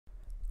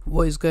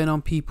What is going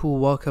on, people?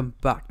 Welcome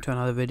back to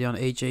another video on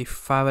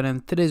AJ5, and in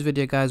today's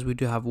video guys we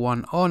do have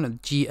one on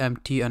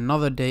GMT,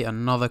 another day,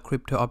 another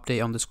crypto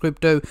update on this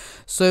crypto.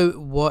 So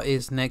what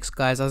is next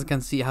guys? As you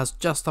can see, it has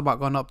just about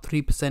gone up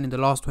 3% in the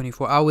last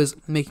 24 hours,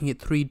 making it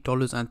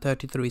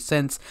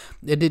 $3.33.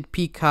 It did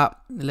peak at,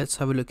 let's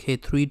have a look here,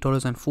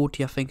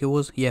 $3.40 I think it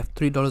was, yeah,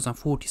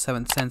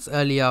 $3.47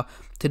 earlier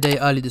today,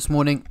 early this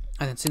morning,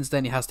 and then since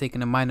then it has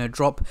taken a minor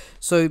drop.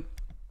 So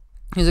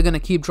is it going to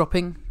keep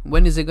dropping?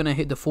 When is it going to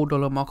hit the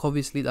 $4 mark?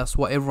 Obviously that's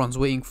what everyone's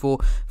waiting for,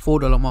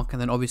 $4 mark, and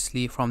then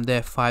obviously from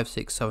there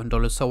 $5, $6,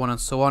 $7, so on and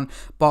so on.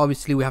 But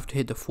obviously we have to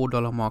hit the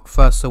 $4 mark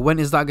first. So when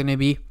is that going to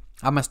be?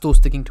 Am I still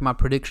sticking to my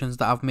predictions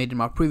that I've made in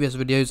my previous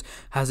videos?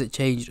 Has it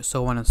changed?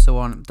 So on and so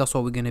on. That's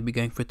what we're going to be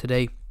going for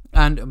today,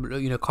 and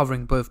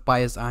covering both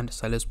buyers and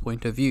sellers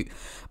point of view.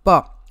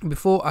 But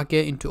before I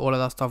get into all of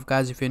that stuff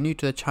guys, if you're new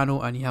to the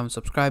channel and you haven't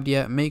subscribed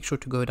yet, make sure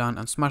to go down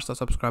and smash that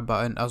subscribe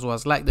button, as well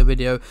as like the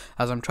video,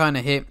 as I'm trying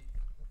to hit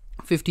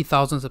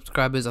 50,000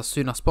 subscribers as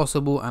soon as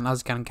possible. And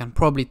as you can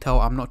probably tell,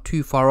 I'm not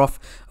too far off,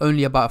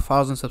 only about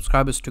 1,000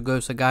 subscribers to go.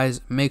 So guys,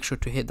 make sure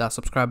to hit that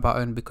subscribe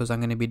button, because I'm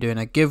going to be doing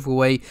a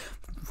giveaway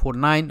for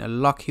 9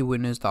 lucky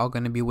winners that are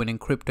going to be winning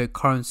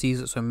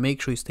cryptocurrencies. So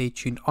make sure you stay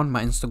tuned on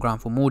my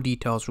Instagram for more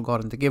details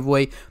regarding the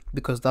giveaway,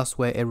 because that's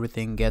where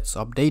everything gets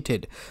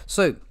updated.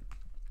 So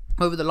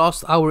over the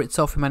last hour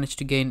itself, we managed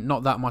to gain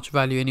not that much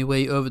value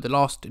anyway. Over the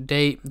last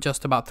day,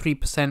 just about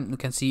 3%. You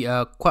can see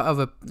quite of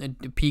a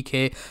peak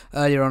here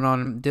earlier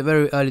on the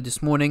very early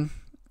this morning.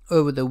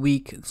 Over the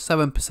week,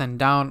 7%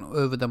 down.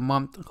 Over the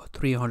month,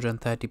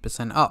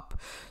 330% up.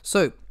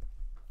 So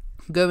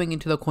going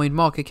into the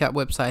CoinMarketCap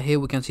website here,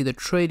 we can see the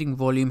trading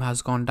volume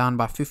has gone down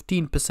by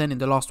 15% in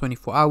the last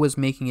 24 hours,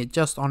 making it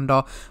just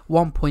under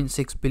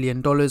 $1.6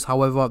 billion.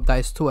 However, that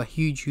is still a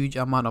huge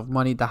amount of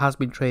money that has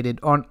been traded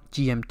on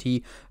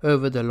GMT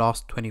over the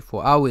last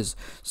 24 hours.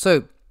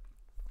 So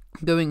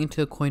going into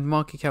the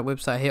CoinMarketCap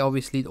website here,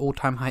 obviously the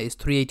all-time high is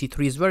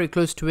 383, is very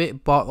close to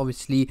it, but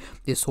obviously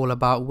it's all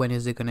about when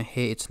is it going to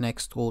hit its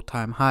next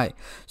all-time high.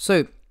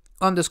 So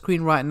on the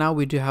screen right now,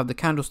 we do have the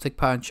candlestick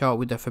pattern chart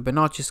with the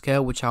Fibonacci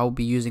scale, which I will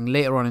be using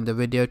later on in the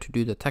video to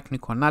do the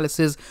technical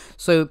analysis.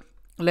 So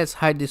let's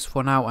hide this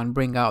for now and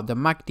bring out the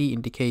MACD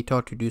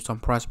indicator to do some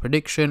price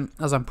prediction,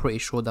 as I'm pretty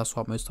sure that's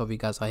what most of you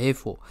guys are here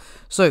for.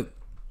 So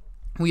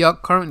we are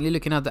currently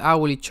looking at the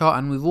hourly chart,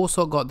 and we've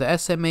also got the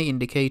SMA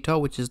indicator,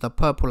 which is the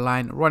purple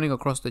line running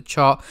across the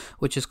chart,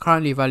 which is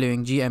currently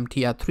valuing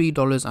GMT at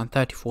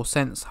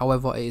 $3.34.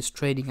 However, it is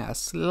trading at a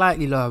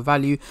slightly lower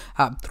value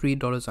at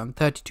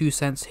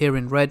 $3.32 here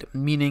in red,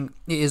 meaning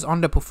it is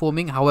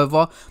underperforming.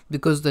 However,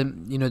 because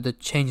the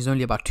change is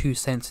only about 2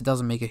 cents, it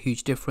doesn't make a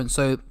huge difference.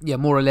 So yeah,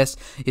 more or less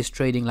it's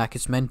trading like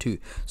it's meant to.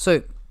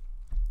 So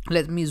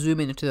let me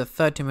zoom in into the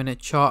 30-minute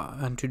chart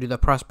and to do the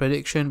price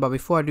prediction. But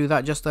before I do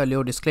that, just a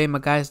little disclaimer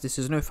guys, this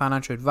is no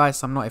financial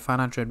advice. I'm not a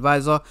financial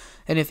advisor.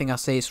 Anything I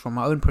say is from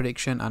my own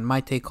prediction and my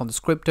take on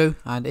this crypto,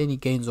 and any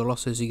gains or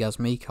losses you guys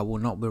make I will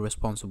not be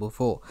responsible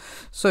for.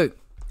 So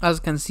as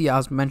you can see,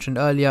 as mentioned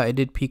earlier, it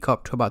did peak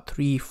up to about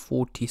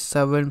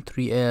 347,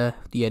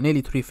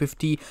 nearly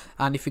 350.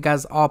 And if you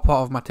guys are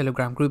part of my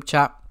Telegram group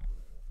chat,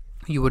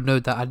 you would know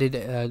that I did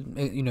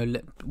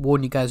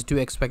warn you guys, do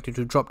expect it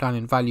to drop down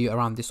in value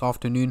around this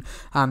afternoon,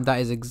 and that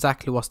is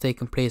exactly what's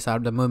taking place.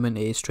 At the moment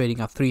it is trading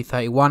at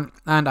 331,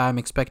 and I am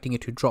expecting it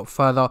to drop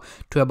further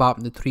to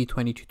about the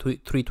 320 to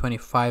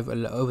 325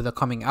 over the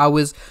coming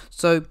hours.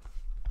 So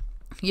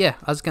yeah,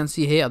 as you can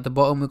see here at the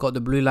bottom, we've got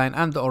the blue line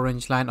and the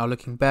orange line are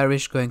looking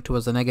bearish, going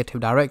towards the negative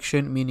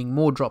direction, meaning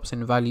more drops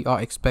in value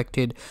are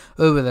expected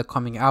over the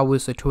coming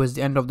hours. So towards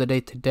the end of the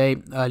day today,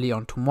 early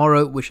on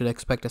tomorrow, we should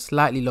expect a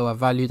slightly lower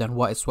value than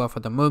what it's worth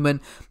at the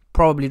moment,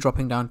 probably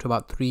dropping down to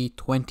about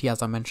 320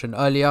 as I mentioned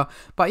earlier.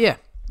 But yeah,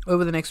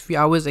 over the next few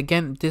hours,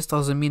 again, this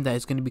doesn't mean that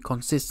it's going to be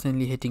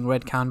consistently hitting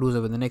red candles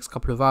over the next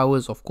couple of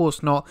hours. Of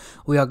course not.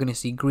 We are going to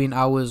see green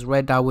hours,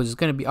 red hours. It's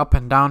going to be up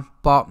and down,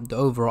 but the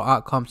overall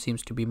outcome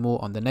seems to be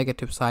more on the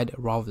negative side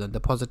rather than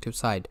the positive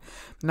side.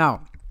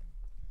 Now,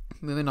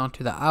 moving on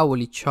to the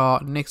hourly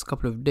chart, next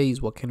couple of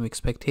days, what can we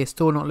expect here?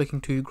 Still not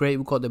looking too great.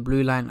 We've got the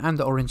blue line and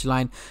the orange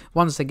line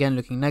once again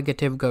looking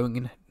negative, going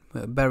in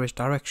bearish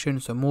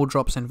direction. So more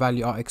drops in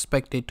value are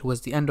expected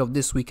towards the end of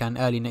this week and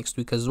early next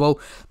week as well.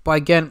 But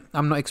again,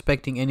 I'm not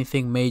expecting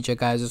anything major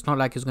guys. It's not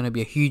like it's going to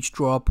be a huge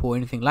drop or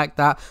anything like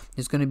that.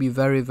 It's going to be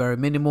very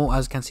minimal.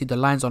 As you can see, the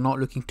lines are not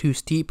looking too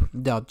steep.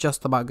 They are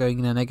just about going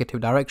in a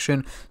negative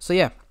direction. So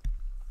yeah,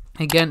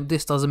 again,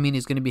 this doesn't mean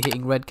it's going to be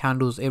hitting red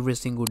candles every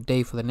single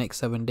day for the next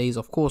 7 days.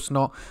 Of course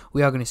not.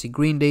 We are going to see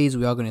green days,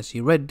 we are going to see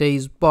red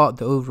days, but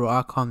the overall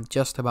outcome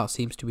just about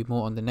seems to be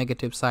more on the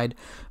negative side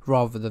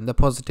rather than the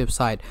positive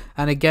side.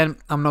 And again,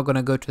 I'm not going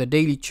to go to the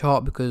daily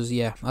chart because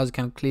yeah, as you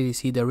can clearly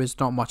see, there is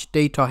not much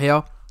data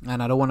here,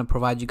 and I don't want to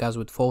provide you guys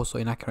with false or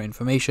inaccurate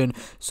information.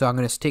 So I'm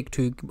going to stick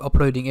to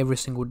uploading every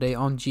single day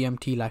on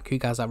GMT like you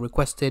guys have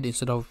requested,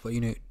 instead of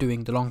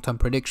doing the long-term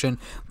prediction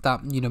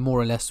that more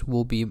or less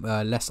will be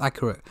less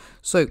accurate.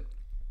 So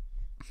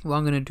What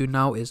I'm going to do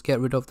now is get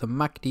rid of the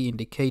MACD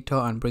indicator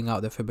and bring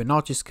out the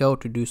Fibonacci scale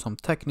to do some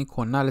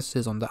technical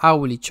analysis on the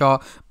hourly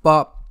chart.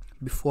 But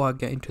before I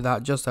get into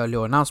that, just a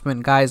little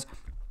announcement, guys.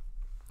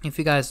 If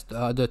you guys,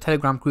 the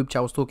Telegram group chat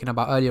I was talking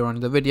about earlier on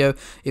in the video,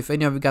 if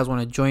any of you guys want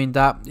to join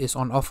that, it's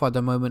on offer at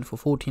the moment for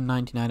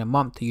 $14.99 a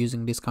month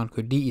using discount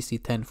code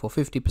DEC10 for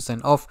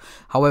 50%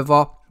 off.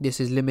 However, this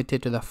is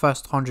limited to the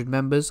first 100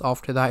 members.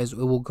 After that, it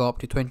will go up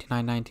to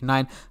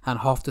 $29.99 and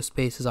half the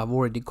spaces have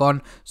already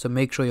gone. So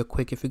make sure you're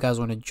quick if you guys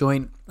want to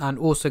join. And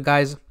also,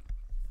 guys,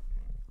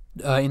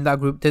 in that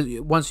group,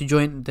 once you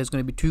join, there's going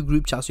to be 2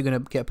 group chats you're going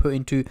to get put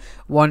into.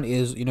 One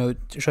is, you know,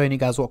 showing you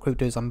guys what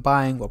cryptos I'm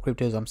buying, what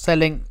cryptos I'm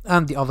selling,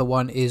 and the other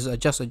one is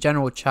just a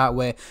general chat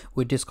where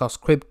we discuss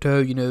crypto.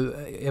 You know,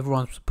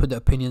 everyone's put their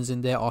opinions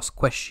in there, ask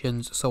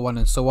questions, so on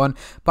and so on.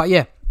 But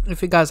yeah,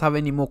 if you guys have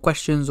any more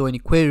questions or any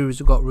queries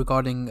you got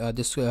regarding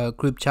this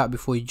group chat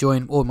before you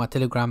join, or my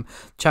Telegram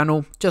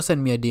channel, just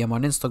send me a DM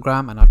on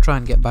Instagram and I'll try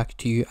and get back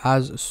to you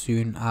as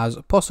soon as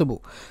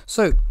possible.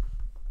 So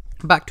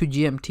back to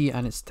GMT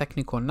and its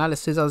technical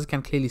analysis. As you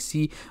can clearly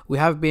see, we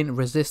have been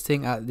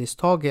resisting at this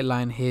target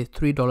line here,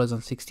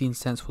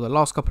 $3.16 for the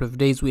last couple of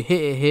days. We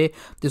hit it here.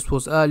 This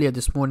was earlier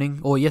this morning,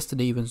 or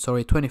yesterday even,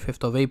 sorry,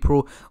 25th of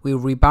April. We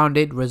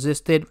rebounded,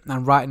 resisted,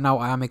 and right now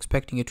I am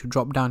expecting it to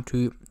drop down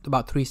to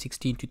about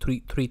 316 to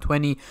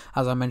 320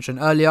 as I mentioned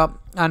earlier,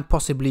 and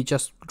possibly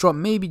just drop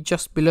maybe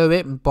just below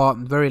it, but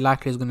very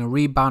likely it's going to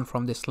rebound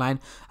from this line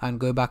and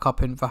go back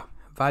up in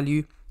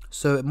value.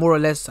 So more or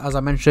less, as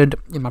I mentioned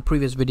in my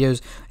previous videos,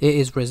 it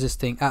is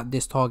resisting at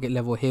this target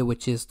level here,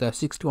 which is the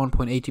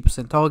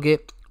 61.80%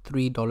 target,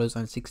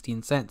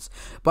 $3.16.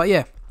 But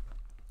yeah,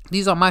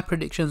 these are my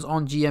predictions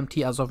on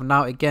GMT as of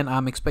now. Again,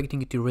 I'm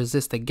expecting it to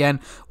resist again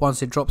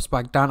once it drops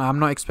back down. I'm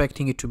not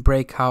expecting it to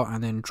break out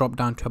and then drop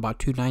down to about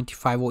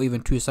 295 or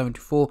even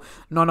 274.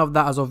 None of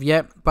that as of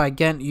yet. But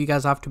again, you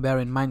guys have to bear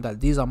in mind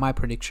that these are my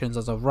predictions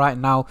as of right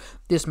now.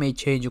 This may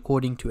change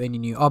according to any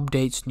new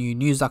updates, new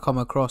news that come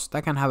across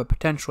that can have a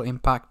potential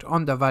impact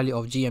on the value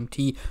of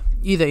GMT,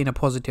 either in a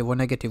positive or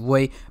negative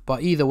way.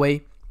 But either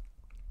way,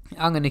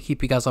 I'm going to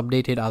keep you guys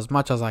updated as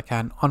much as I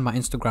can on my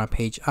Instagram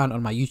page and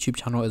on my YouTube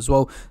channel as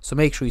well. So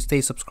make sure you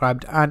stay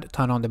subscribed and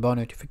turn on the bell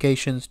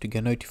notifications to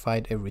get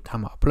notified every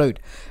time I upload.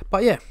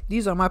 But yeah,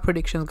 these are my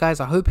predictions, guys.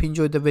 I hope you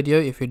enjoyed the video.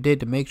 If you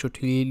did, make sure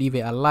to leave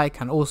it a like.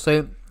 And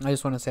also, I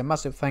just want to say a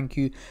massive thank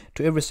you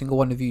to every single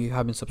one of you who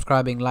have been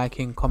subscribing,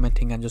 liking,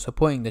 commenting, and just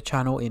supporting the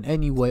channel in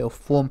any way or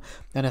form.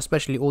 And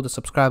especially all the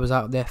subscribers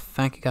out there.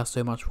 Thank you guys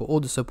so much for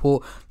all the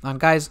support. And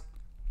guys,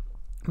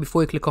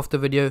 before you click off the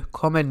video,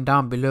 comment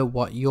down below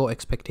what your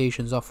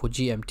expectations are for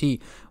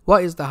GMT.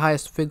 What is the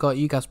highest figure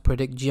you guys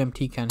predict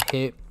GMT can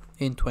hit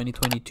in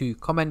 2022?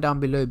 Comment down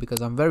below, because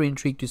I'm very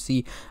intrigued to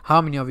see how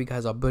many of you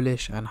guys are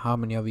bullish and how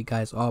many of you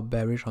guys are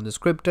bearish on this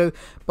crypto.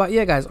 But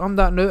yeah, guys, on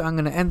that note, I'm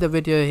going to end the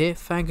video here.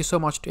 Thank you so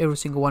much to every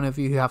single one of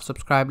you who have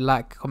subscribed,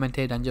 liked,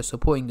 commented, and just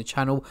supporting the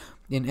channel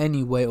in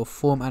any way or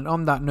form. And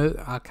on that note,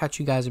 I'll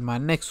catch you guys in my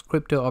next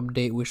crypto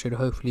update, which should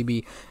hopefully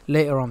be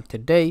later on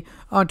today.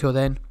 Until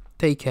then,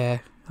 take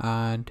care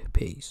and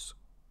peace.